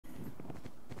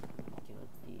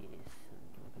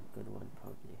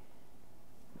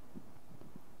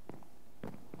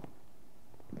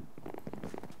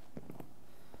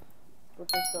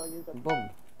Hypixel, you got Boom.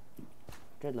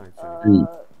 Dreadlord, sorry.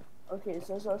 Okay,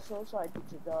 so I did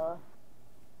the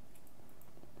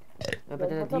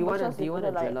But do you want a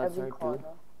Dreadlord every sword too?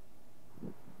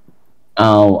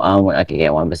 corner. Okay, yeah,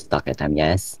 one was stuck at time,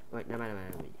 yes. Wait, never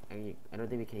mind. I don't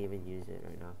think we can even use it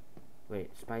right now. Wait,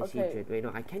 spicy Okay. dread. Wait,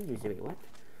 no, I can use it. Wait, what?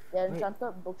 Yeah,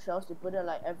 enchanted bookshelves, you put it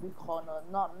like every corner,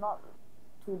 not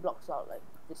 2 blocks out, like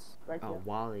this right here. Oh,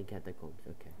 wall in catacombs.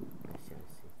 Okay, I see.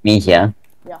 Me here.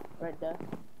 Yeah, right there.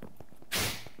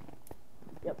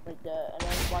 Yep, right there, and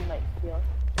then one like here.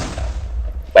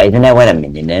 But isn't that what a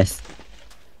minion is?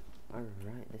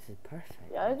 Alright, this is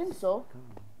perfect. Yeah, I think so.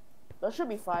 That should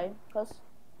be fine, cause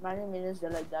mining minions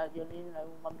they're like that. You need like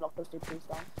 1 block cause they place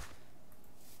down.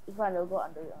 It's fine, they'll go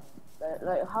under it.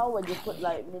 Like how when you put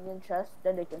like minion chest,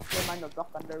 then they can still mine the block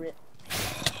under it.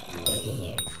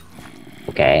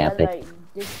 Okay, and then, like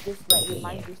this like you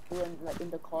mine these two and like in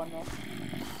the corner.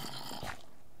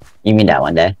 You mean that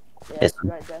one there? Yeah, This it's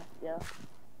one? right there. Yeah.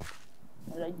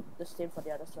 And like the same for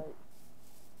the other side.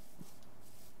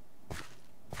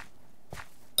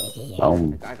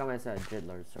 Boom. I got myself a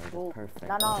Dreadlord sword. Oh, Perfect.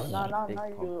 now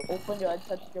you open your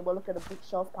enchanted table, look at the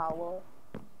bookshelf power.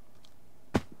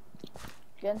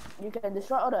 You can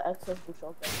destroy all the excess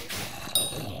bookshelf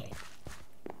powers.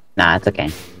 Nah, it's okay.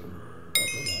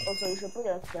 Also, you should put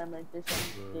your experimentation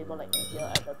table like here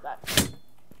at the back.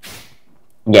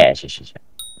 Yeah, sure.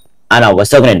 I know, we're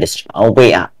still gonna destroy. Oh,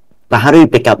 wait, but how do we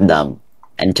pick up the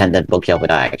enchanted bookshelf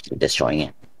without actually destroying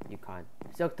it? You can't.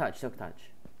 Silk touch.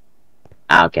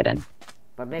 Okay then.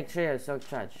 But make sure you have silk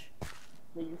touch.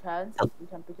 Yeah, you can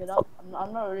pick it up.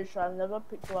 I'm not really sure. I've never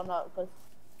picked one up because.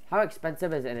 How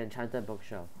expensive is an enchanted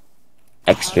bookshelf?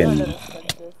 Extreme. Not that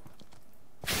expensive.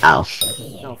 Ow.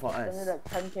 No, for It's only us. like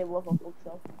 10k worth of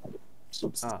bookshelf.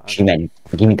 Oh, okay. She-Man,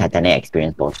 give me Titanic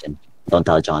experience potion. Don't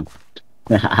tell John.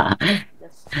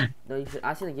 Yes. No, you should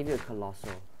ask him to give you a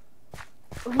colossal.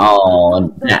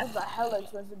 Oh, those are hella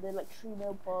expensive. They're like 3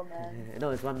 mil per man.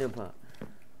 No, it's 1 mil per.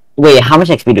 wait, how much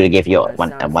XP do they give you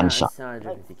one shot?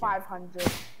 Like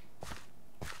 500.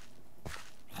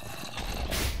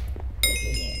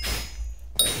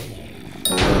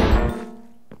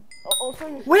 Also,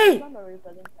 you should Wait! on a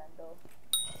repelling candle.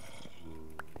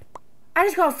 I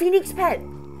just got a phoenix pet!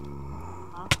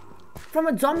 Huh? From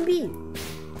a zombie!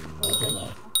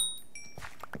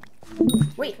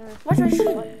 Wait, watch my sheep!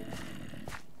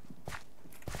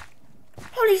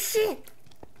 Holy shit!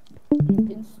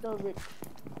 Insta rich.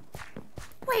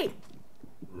 Wait!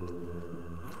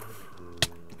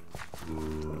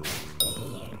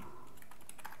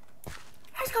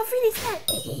 I just got a phoenix pet!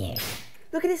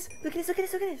 Look at this!